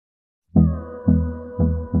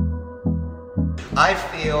I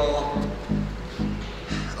feel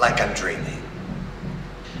like I'm dreaming.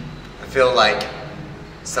 I feel like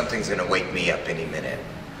something's gonna wake me up any minute,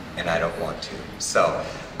 and I don't want to. So,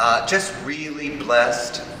 just really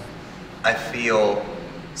blessed. I feel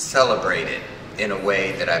celebrated in a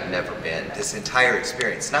way that I've never been. This entire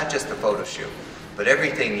experience, not just the photo shoot, but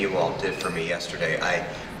everything you all did for me yesterday, I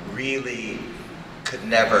really could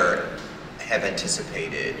never have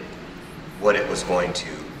anticipated what it was going to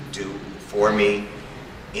do for me,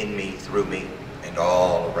 in me, through me, and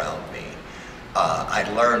all around me. I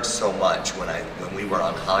learned so much when we were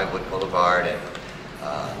on Hollywood Boulevard,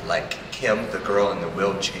 and like Kim, the girl in the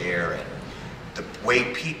wheelchair, and the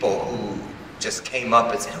way people who just came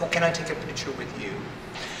up and said, "Oh, can I take a picture with you?"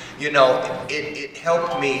 You know, it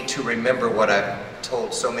helped me to remember what I've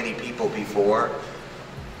told so many people before,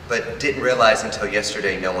 but didn't realize until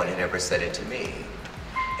yesterday no one had ever said it to me.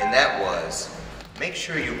 And that was, make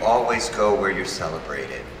sure you always go where you're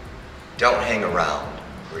celebrated. Don't hang around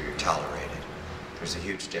where you're tolerated. There's a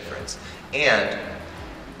huge difference. And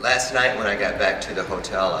last night when I got back to the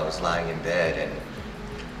hotel, I was lying in bed, and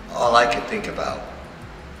all I could think about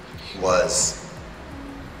was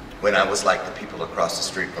when I was like the people across the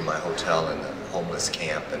street from my hotel in the homeless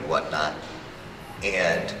camp and whatnot.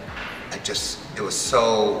 And it was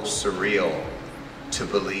so surreal to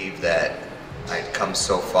believe that I'd come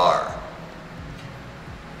so far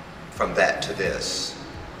from that to this.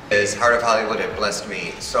 As Heart of Hollywood had blessed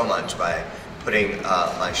me so much by putting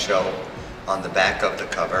my show on the back of the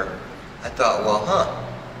cover, I thought, well,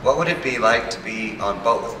 what would it be like to be on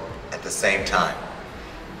both at the same time?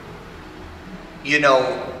 You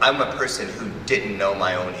know, I'm a person who didn't know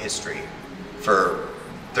my own history for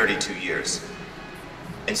 32 years.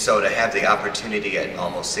 And so to have the opportunity at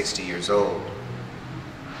almost 60 years old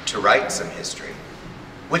to write some history,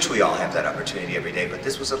 which we all have that opportunity every day, but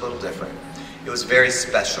this was a little different. It was very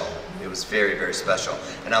special. It was very, very special.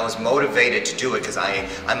 And I was motivated to do it because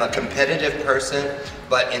I'm a competitive person,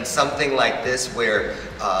 but in something like this where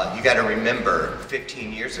you got to remember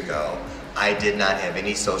 15 years ago, I did not have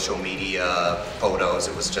any social media photos.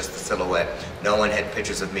 It was just the silhouette. No one had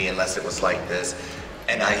pictures of me unless it was like this.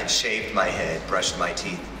 And I had shaved my head, brushed my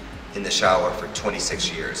teeth in the shower for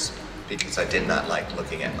 26 years because I did not like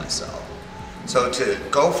looking at myself. So to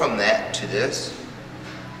go from that to this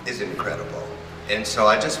is incredible. And so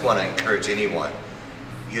I just want to encourage anyone,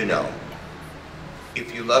 you know,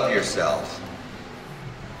 if you love yourself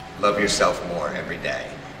more every day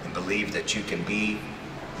and believe that you can be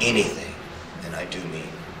anything, and I do mean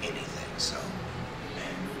anything, so.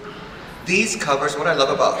 These covers, what I love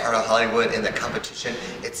about Heart of Hollywood and the competition,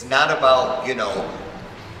 it's not about, you know,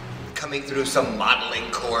 coming through some modeling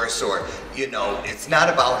course or, you know, it's not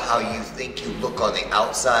about how you think you look on the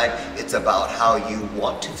outside, it's about how you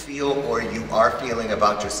want to feel or you are feeling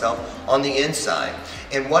about yourself on the inside.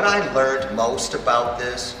 And what I learned most about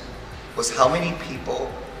this was how many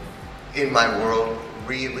people in my world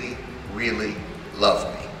really, really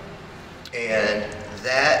love me. And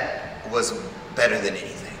that was better than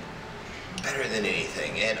anything. Better than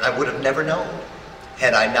anything. And I would have never known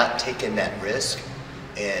had I not taken that risk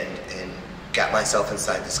and got myself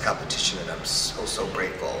inside this competition, and I'm so, so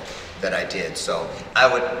grateful that I did. So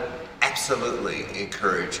I would absolutely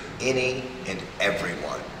encourage any and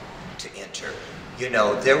everyone to enter. You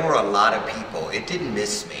know, there were a lot of people, it didn't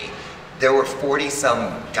miss me. There were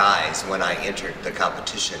 40-some guys when I entered the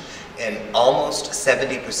competition, and almost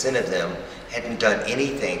 70% of them hadn't done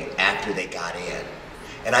anything after they got in.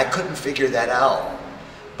 And I couldn't figure that out.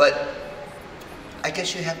 But I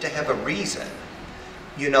guess you have to have a reason.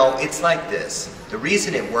 You know, it's like this. The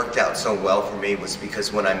reason it worked out so well for me was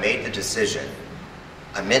because when I made the decision,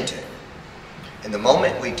 I meant it. And the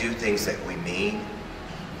moment we do things that we mean,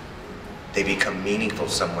 they become meaningful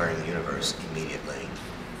somewhere in the universe immediately.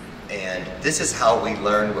 And this is how we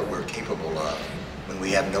learn what we're capable of when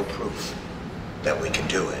we have no proof that we can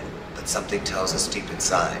do it, but something tells us deep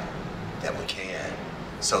inside that we can.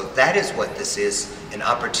 So that is what this is, an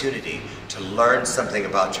opportunity to learn something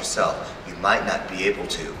about yourself you might not be able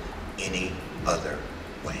to any other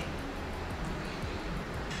way.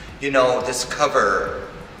 You know, this cover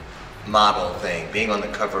model thing, being on the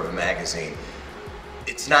cover of a magazine,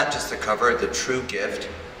 it's not just the cover. The true gift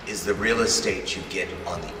is the real estate you get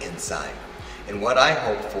on the inside. And what I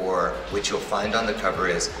hope for, which you'll find on the cover,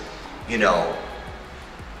 is, you know,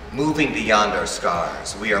 moving beyond our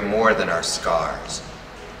scars. We are more than our scars,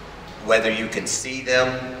 whether you can see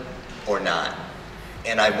them or not.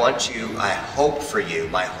 And I want you, I hope for you,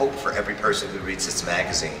 my hope for every person who reads this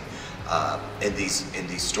magazine, in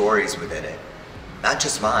these stories within it, not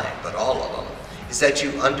just mine, but all of them, is that you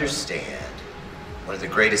understand one of the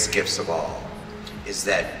greatest gifts of all, is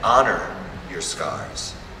that honor your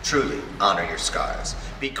scars. Truly honor your scars.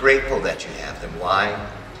 Be grateful that you have them. Why?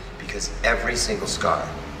 Because every single scar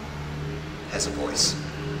has a voice,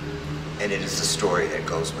 and it is the story that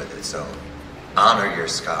goes with it. So honor your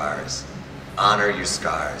scars. Honor your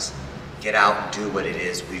scars. Get out and do what it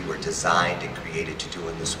is we were designed and created to do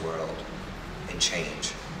in this world, and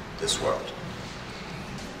change this world.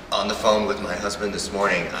 On the phone with my husband this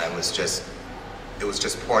morning, it was just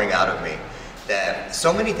pouring out of me that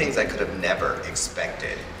so many things I could have never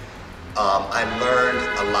expected. I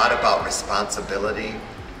learned a lot about responsibility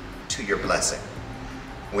to your blessing.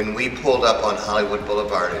 When we pulled up on Hollywood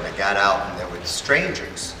Boulevard and I got out and there were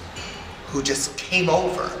strangers who just came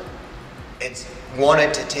over and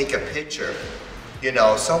wanted to take a picture. You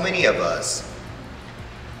know, so many of us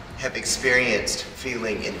have experienced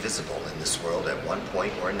feeling invisible in this world at one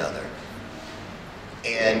point or another.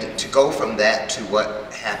 And to go from that to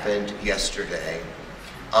what happened yesterday,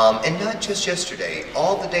 and not just yesterday,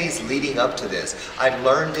 all the days leading up to this, I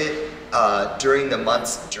learned it during the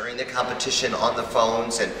months, during the competition, on the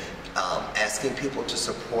phones, and asking people to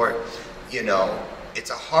support. You know, it's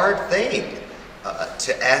a hard thing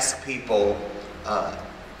to ask people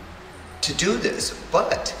to do this,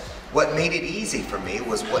 but what made it easy for me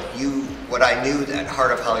was what I knew that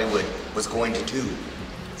Heart of Hollywood was going to do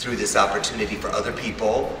through this opportunity for other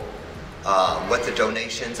people, what the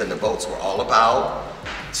donations and the votes were all about.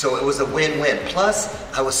 So it was a win-win.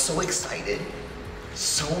 Plus, I was so excited,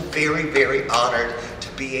 so very, very honored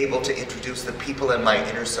to be able to introduce the people in my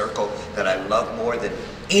inner circle that I love more than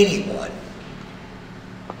anyone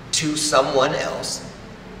to someone else,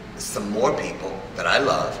 some more people that I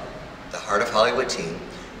love, the Heart of Hollywood team.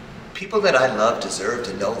 People that I love deserve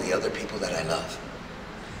to know the other people that I love.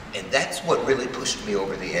 And that's what really pushed me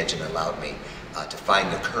over the edge and allowed me to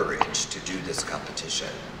find the courage to do this competition.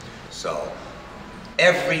 So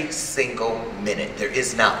every single minute, there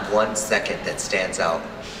is not 1 second that stands out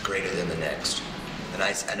greater than the next. And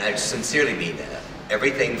I sincerely mean that.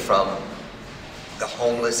 Everything from the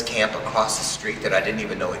homeless camp across the street that I didn't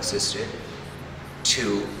even know existed,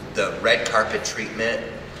 to the red carpet treatment,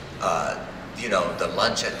 you know, the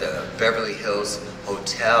lunch at the Beverly Hills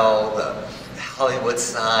Hotel, the Hollywood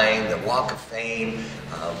sign, the Walk of Fame,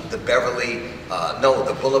 the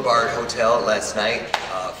Boulevard Hotel last night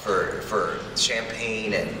for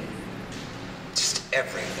champagne, and just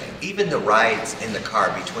everything. Even the rides in the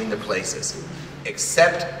car between the places,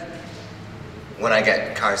 except when I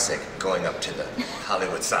got car sick going up to the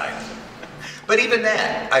Hollywood sign. But even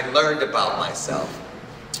that, I learned about myself.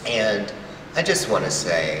 And I just want to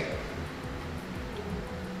say,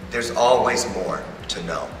 there's always more to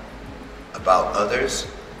know about others,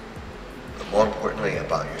 but more importantly,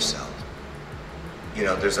 about yourself. You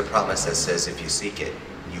know, there's a promise that says if you seek it,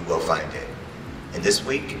 you will find it. And this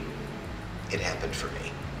week, it happened for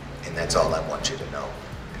me. And that's all I want you to know,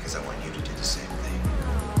 because I want you to do the same thing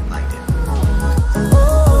I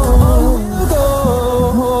did.